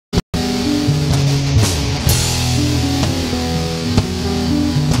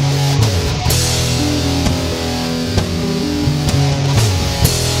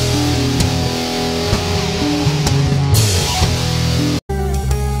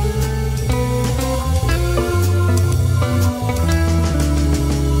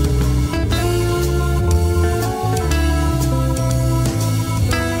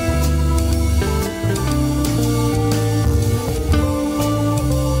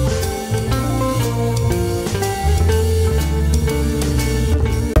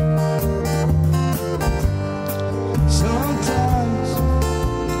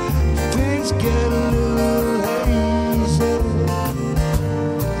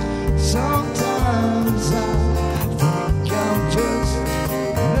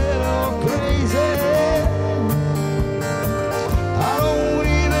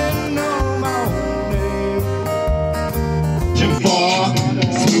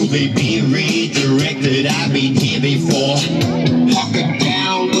Be redirected, I've been here before. Pocket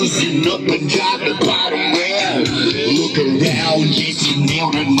down, loosen up and drive the bottom rail. Look around, yes, you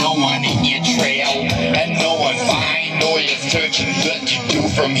nailed it, no one in your trail. And no one find all your searching that you do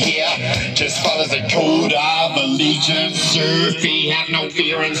from here. Just follow the code of allegiance, surfy, have no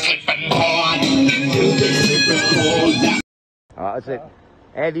fear and slip and on. Alright, that's it.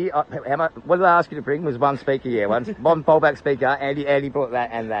 Andy, what did I ask you to bring? Was one speaker, yeah, one fallback speaker. Andy brought that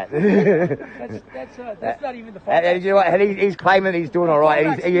and that. That's not even the fallback. And you know what? And he's claiming he's doing all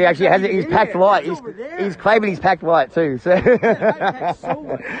right. He actually has it. He's packed light. He's claiming he's packed light too. So. Yeah, I packed so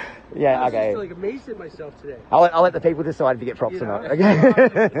much. Yeah, okay. I was just amazed at myself today. I'll let the people decide if you get props or not. Okay. I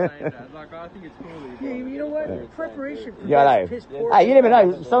think it's cool. Yeah, you know what? Preparation for I know. piss poor. Hey, you never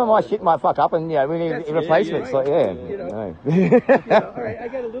know. Some of my shit might fuck up, and we need replacements. Right. Like, yeah. All right, I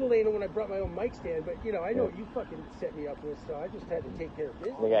got a little anal when I brought my own mic stand, but I know what you fucking set me up with, so I just had to take care of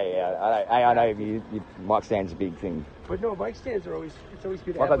business. Yeah. I know. You mic stand's a big thing. But no, mic stands are always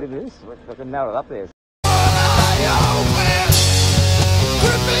good. What about this? I can nail it up there.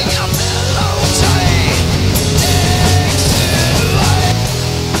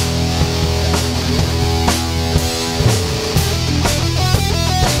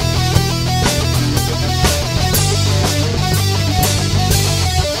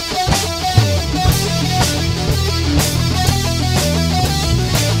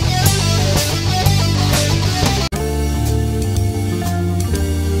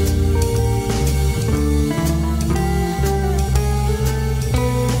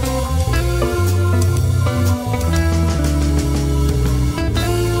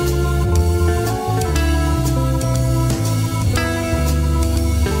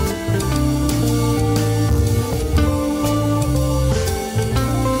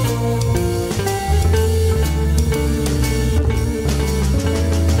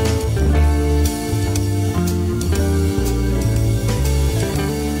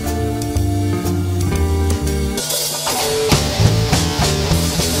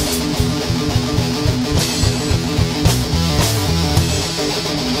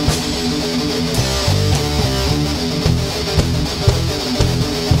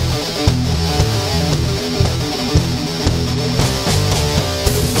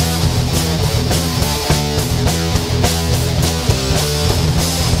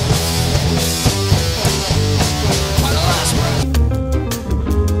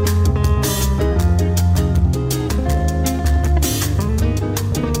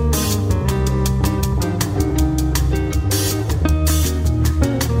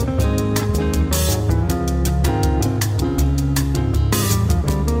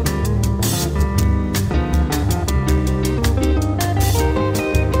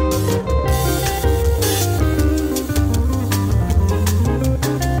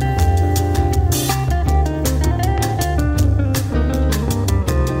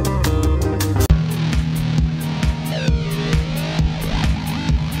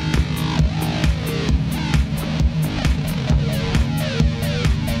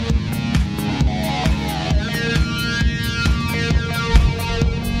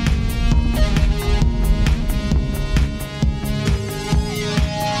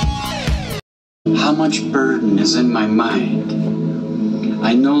 How much burden is in my mind.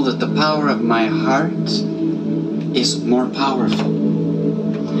 I know that the power of my heart is more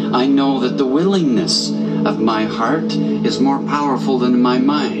powerful. I know that the willingness of my heart is more powerful than my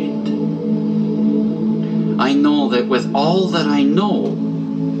mind. I know that with all that I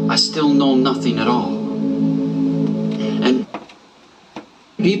know, I still know nothing at all. And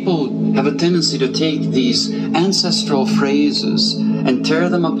people have a tendency to take these ancestral phrases and tear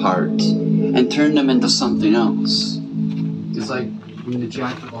them apart and turn them into something else. It's like being a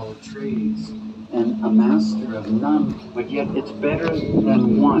jack of all trades and a master of none, but yet it's better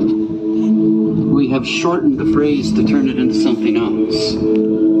than one. We have shortened the phrase to turn it into something else.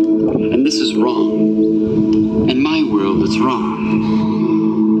 And this is wrong. In my world, it's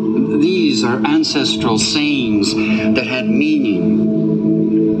wrong. These are ancestral sayings that had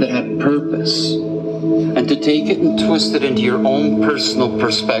meaning, that had purpose. And to take it and twist it into your own personal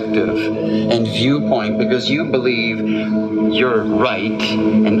perspective and viewpoint because you believe you're right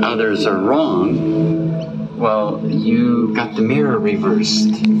and others are wrong, well, you got the mirror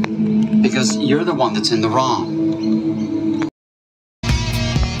reversed because you're the one that's in the wrong.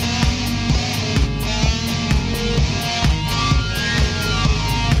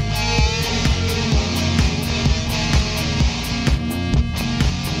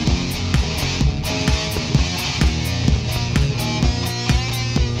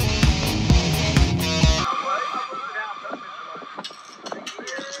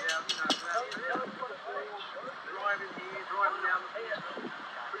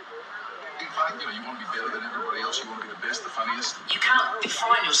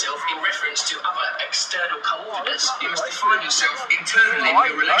 yourself in reference to other external coordinates. You must define yourself internally in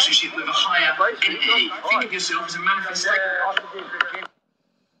your relationship with a higher entity. Think of yourself as a manifestation.